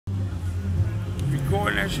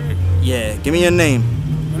recording that shit? Yeah, give me your name.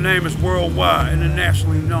 My name is worldwide,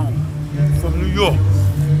 internationally known. From New York.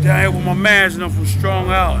 Down here with my mans and I'm from Strong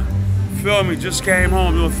Island. Feel me? Just came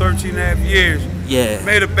home doing 13 and a half years. Yeah.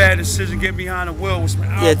 Made a bad decision, get behind the wheel with some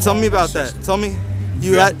alcohol. Yeah, tell me about that. Tell me.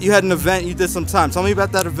 You had an event, you did some time. Tell me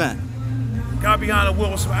about that event. Got behind the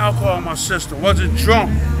wheel with some alcohol in my system. Wasn't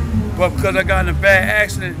drunk, but because I got in a bad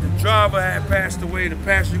accident, the driver had passed away, the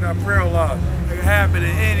passenger got paralyzed. It could happen to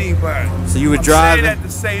anybody. So you were driving? I'm saying that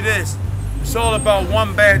to say this. It's all about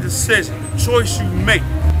one bad decision. Choice you make.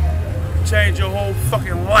 Change your whole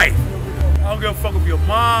fucking life. I don't give a fuck if your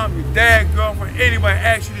mom, your dad, girlfriend, anybody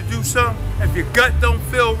asks you to do something. If your gut don't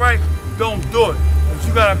feel right, don't do it. But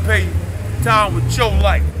you gotta pay time with your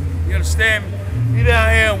life. You understand me? You down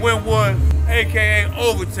here in Wynwood, aka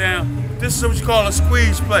Overtown. This is what you call a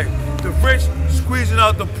squeeze play. The rich squeezing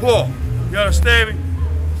out the poor. You understand me?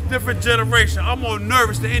 It's a different generation. I'm more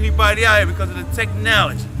nervous than anybody out here because of the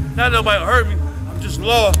technology. Not nobody hurt me. I'm just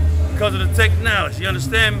lost because of the technology. You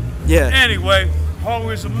understand me? Yeah. Anyway,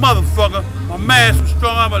 hungry as a motherfucker. My man's from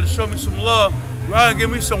Strong Island about to show me some love. Rather give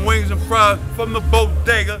me some wings and fries from the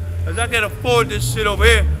bodega, cause I can't afford this shit over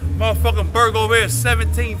here. Motherfucking burger over here is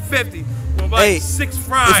 $17.50 with about 6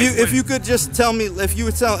 fries. If you could just tell me, if you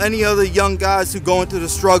would tell any other young guys who going through the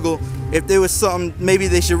struggle, if there was something maybe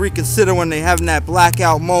they should reconsider when they having that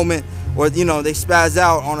blackout moment, or you know they spaz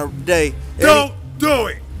out on a day. Don't do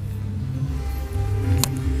it.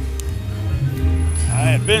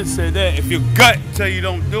 I have been said that. If your gut tell you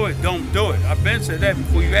don't do it, don't do it. I've been said that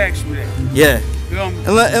before you asked me that. Yeah. You know,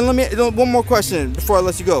 and let me one more question before I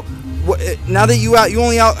let you go. Now that you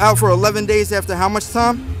only out for 11 days after how much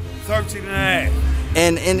time? 13 and a half.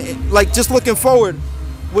 And like just looking forward,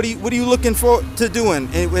 what are you looking for to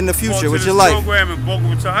doing in the future with your life? Program in Boca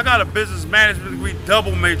Raton. I got a business management degree,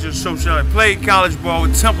 double major in sociology. Played college ball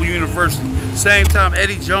with Temple University. Same time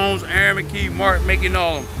Eddie Jones, Aaron McKee, Mark making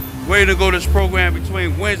all of them. Waiting to go to this program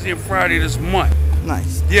between Wednesday and Friday this month.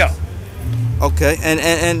 Nice. Yeah. Okay.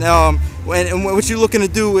 And what you looking to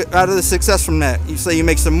do out of the success from that? You say you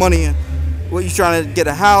make some money, and what you trying to get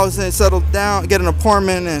a house and settle down, get an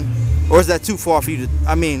apartment, or is that too far for you to?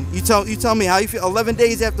 I mean, you tell me how you feel. 11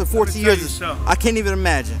 days after 14 years, I can't even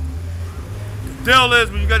imagine. The deal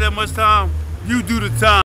is when you got that much time, you do the time.